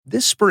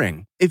This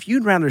spring, if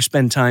you'd rather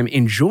spend time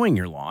enjoying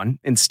your lawn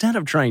instead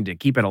of trying to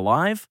keep it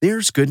alive,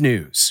 there's good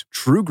news.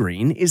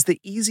 TruGreen is the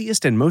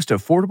easiest and most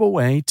affordable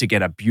way to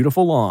get a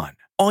beautiful lawn.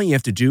 All you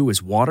have to do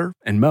is water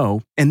and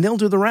mow, and they'll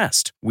do the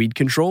rest. Weed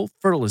control,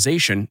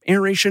 fertilization,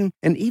 aeration,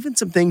 and even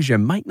some things you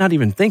might not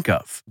even think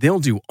of. They'll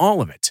do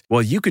all of it,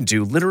 while you can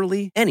do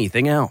literally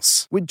anything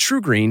else. With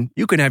TruGreen,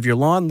 you can have your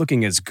lawn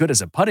looking as good as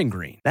a putting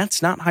green.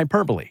 That's not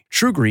hyperbole.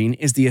 TruGreen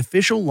is the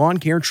official lawn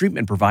care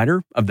treatment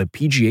provider of the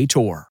PGA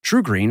Tour.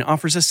 TruGreen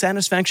offers a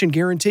satisfaction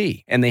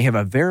guarantee, and they have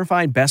a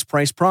verified best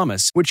price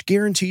promise, which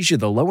guarantees you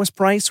the lowest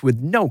price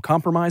with no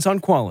compromise on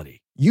quality.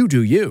 You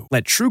do you.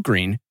 Let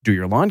TruGreen do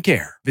your lawn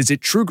care. Visit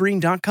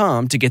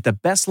TruGreen.com to get the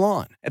best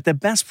lawn at the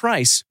best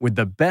price with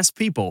the best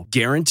people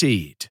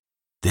guaranteed.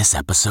 This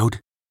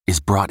episode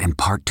is brought in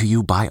part to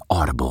you by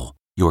Audible,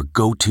 your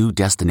go-to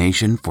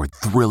destination for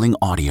thrilling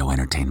audio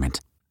entertainment.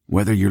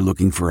 Whether you're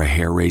looking for a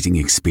hair-raising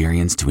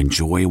experience to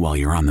enjoy while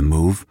you're on the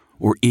move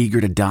or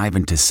eager to dive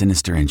into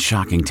sinister and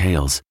shocking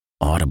tales,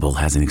 Audible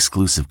has an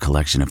exclusive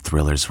collection of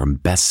thrillers from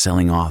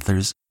best-selling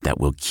authors that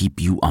will keep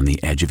you on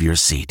the edge of your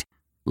seat.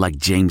 Like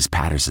James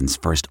Patterson's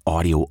first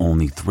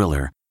audio-only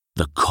thriller,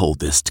 The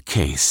Coldest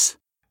Case.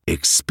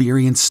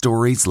 Experience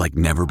stories like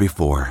never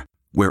before,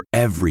 where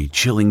every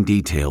chilling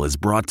detail is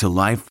brought to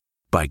life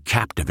by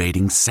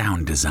captivating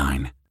sound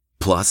design.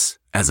 Plus,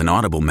 as an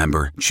Audible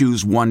member,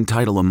 choose one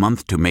title a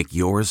month to make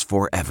yours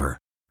forever.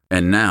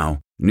 And now,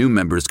 new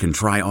members can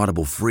try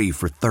Audible free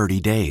for 30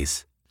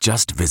 days.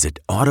 Just visit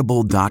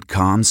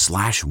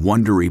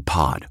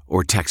audible.com/WonderyPod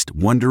or text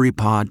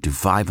WonderyPod to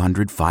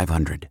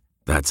 500-500.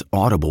 That's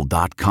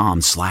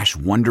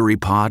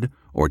audible.com/WonderyPod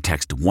or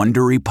text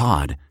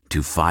WonderyPod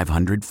to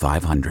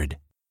 500-500.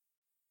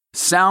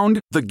 Sound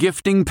the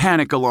gifting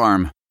panic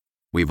alarm.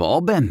 We've all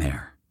been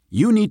there.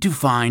 You need to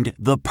find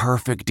the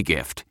perfect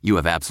gift. You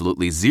have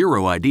absolutely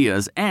zero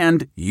ideas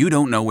and you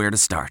don't know where to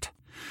start.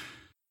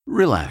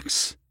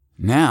 Relax.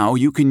 Now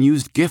you can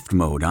use gift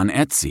mode on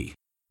Etsy.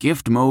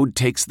 Gift mode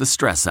takes the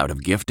stress out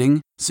of gifting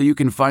so you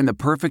can find the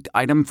perfect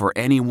item for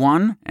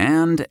anyone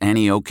and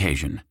any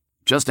occasion.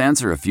 Just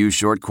answer a few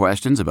short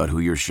questions about who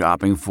you're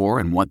shopping for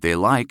and what they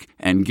like,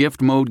 and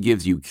Gift Mode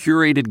gives you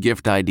curated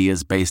gift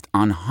ideas based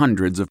on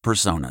hundreds of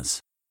personas.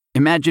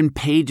 Imagine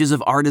pages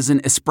of artisan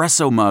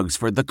espresso mugs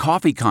for the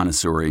coffee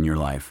connoisseur in your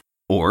life.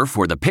 Or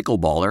for the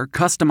pickleballer,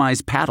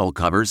 customized paddle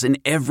covers in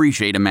every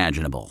shade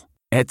imaginable.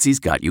 Etsy's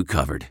got you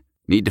covered.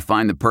 Need to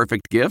find the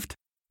perfect gift?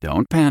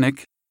 Don't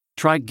panic.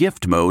 Try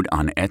Gift Mode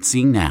on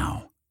Etsy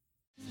now.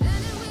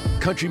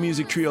 Country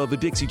music trio the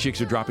Dixie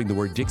Chicks are dropping the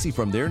word Dixie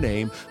from their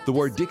name. The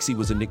word Dixie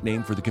was a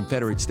nickname for the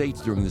Confederate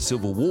States during the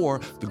Civil War.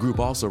 The group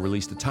also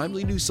released a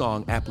timely new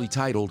song aptly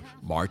titled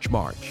March,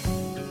 March.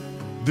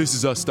 This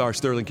Is Us star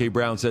Sterling K.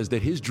 Brown says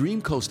that his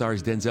dream co-star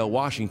is Denzel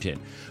Washington.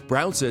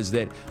 Brown says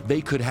that they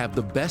could have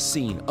the best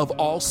scene of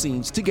all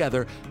scenes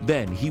together,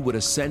 then he would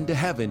ascend to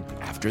heaven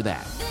after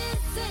that.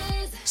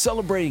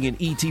 Celebrating an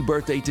ET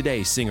birthday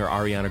today, singer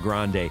Ariana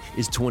Grande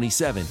is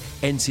 27,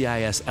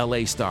 NCIS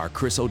LA star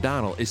Chris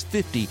O'Donnell is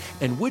 50,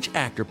 and which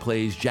actor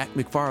plays Jack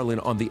McFarlane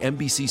on the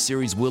NBC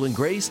series Will and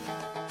Grace?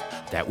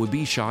 That would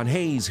be Sean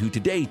Hayes, who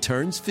today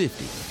turns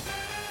 50.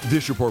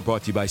 This report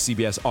brought to you by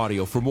CBS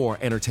Audio. For more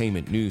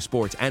entertainment, news,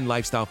 sports, and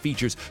lifestyle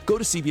features, go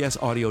to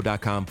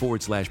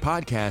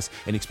cbsaudio.com/podcast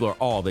and explore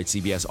all that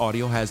CBS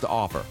Audio has to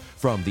offer.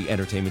 From the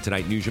Entertainment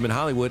Tonight newsroom in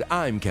Hollywood,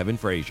 I'm Kevin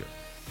Frazier.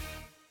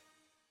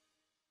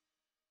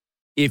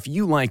 If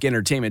you like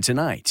Entertainment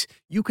Tonight,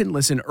 you can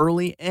listen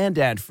early and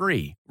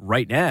ad-free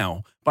right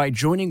now by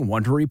joining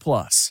Wondery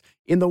Plus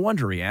in the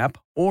Wondery app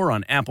or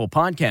on Apple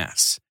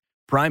Podcasts.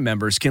 Prime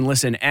members can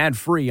listen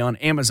ad-free on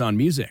Amazon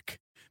Music.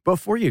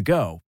 Before you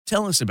go,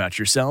 tell us about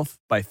yourself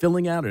by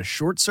filling out a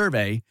short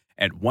survey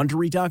at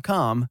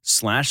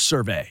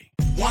Wondery.com/survey.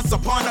 Once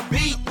upon a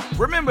beat.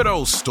 Remember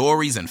those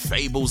stories and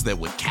fables that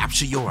would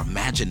capture your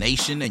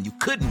imagination and you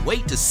couldn't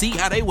wait to see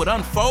how they would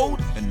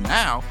unfold? And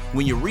now,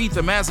 when you read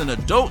them as an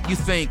adult, you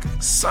think,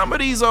 some of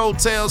these old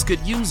tales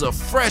could use a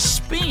fresh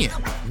spin.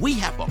 We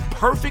have a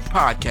perfect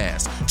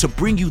podcast to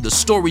bring you the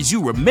stories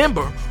you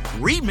remember,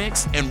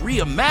 remix, and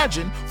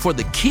reimagine for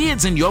the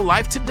kids in your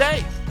life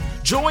today.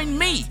 Join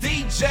me,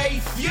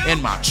 DJ Few,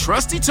 and my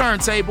trusty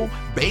turntable,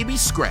 Baby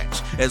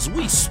Scratch, as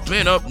we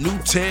spin up new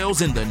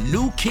tales in the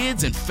New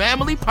Kids and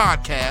Family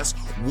podcast,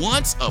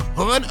 Once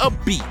Upon a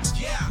Beat.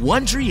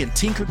 Wondery and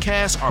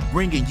Tinkercast are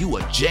bringing you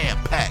a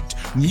jam-packed,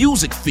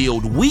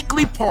 music-filled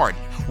weekly party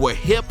where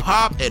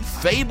hip-hop and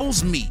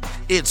fables meet.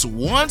 It's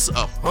Once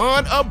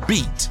Upon a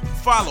Beat.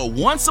 Follow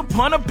Once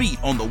Upon a Beat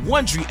on the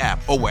Wondery app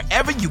or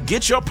wherever you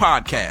get your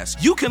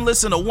podcasts. You can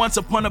listen to Once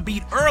Upon a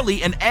Beat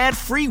early and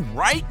ad-free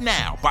right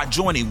now by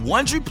joining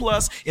Wondery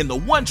Plus in the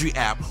Wondery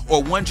app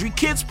or Wondery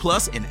Kids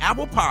Plus in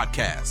Apple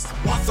Podcasts.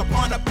 Once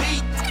Upon a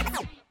Beat.